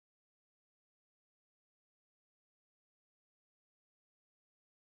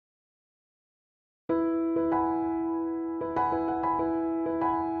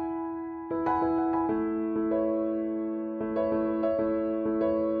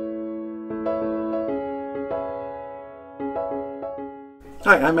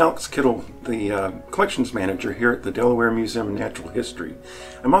Hi, I'm Alex Kittle, the collections manager here at the Delaware Museum of Natural History.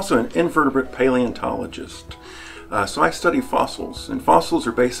 I'm also an invertebrate paleontologist. So I study fossils, and fossils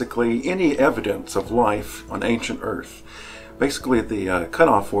are basically any evidence of life on ancient Earth. Basically, the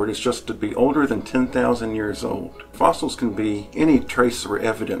cutoff for it is just to be older than 10,000 years old. Fossils can be any trace or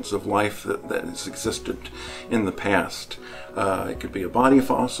evidence of life that has existed in the past. It could be a body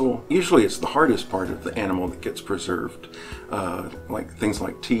fossil. Usually it's the hardest part of the animal that gets preserved, like things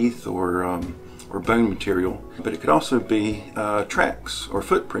like teeth or bone material. But it could also be tracks or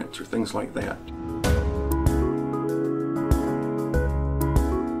footprints or things like that.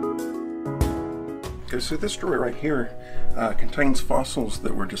 Okay, so this drawer right here contains fossils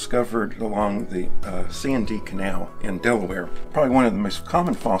that were discovered along the C&D Canal in Delaware. Probably one of the most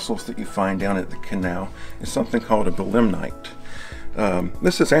common fossils that you find down at the canal is something called a belemnite.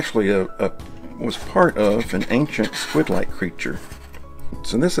 This is actually was part of an ancient squid-like creature.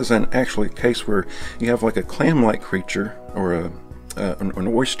 So this is actually a case where you have like a clam-like creature or an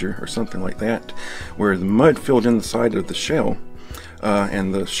oyster or something like that, where the mud filled in the side of the shell.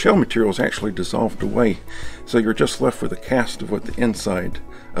 And the shell material is actually dissolved away, so you're just left with a cast of what the inside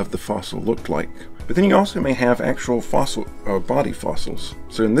of the fossil looked like. But then you also may have actual fossil body fossils.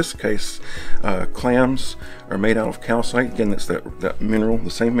 So in this case, clams are made out of calcite. Again, that's that mineral,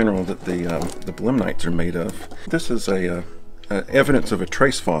 the same mineral that the belemnites are made of. This is a evidence of a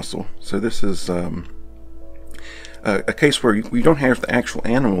trace fossil. So this is a case where you don't have the actual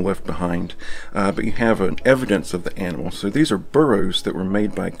animal left behind, but you have an evidence of the animal. So these are burrows that were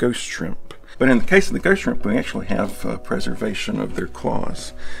made by ghost shrimp. But in the case of the ghost shrimp, we actually have preservation of their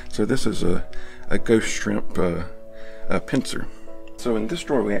claws. So this is a ghost shrimp pincer. So in this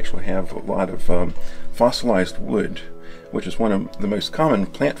drawer we actually have a lot of fossilized wood, which is one of the most common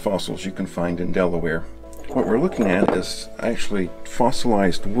plant fossils you can find in Delaware. What we're looking at is actually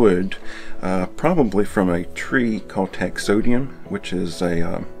fossilized wood, probably from a tree called Taxodium, which is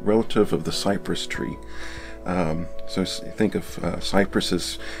a relative of the cypress tree. So think of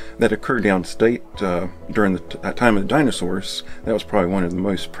cypresses that occurred downstate during the time of the dinosaurs. That was probably one of the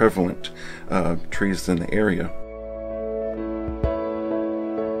most prevalent trees in the area.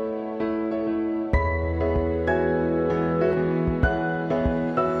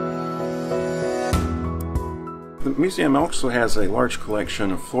 The museum also has a large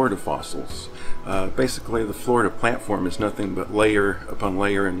collection of Florida fossils. Basically, the Florida platform is nothing but layer upon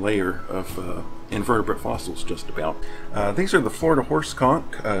layer and layer of invertebrate fossils, just about. These are the Florida horse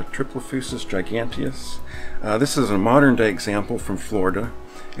conch, Triplophusis giganteus. This is a modern day example from Florida,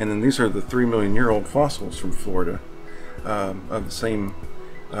 and then these are the 3-million-year-old fossils from Florida of the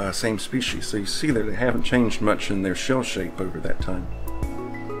same species. So you see that they haven't changed much in their shell shape over that time.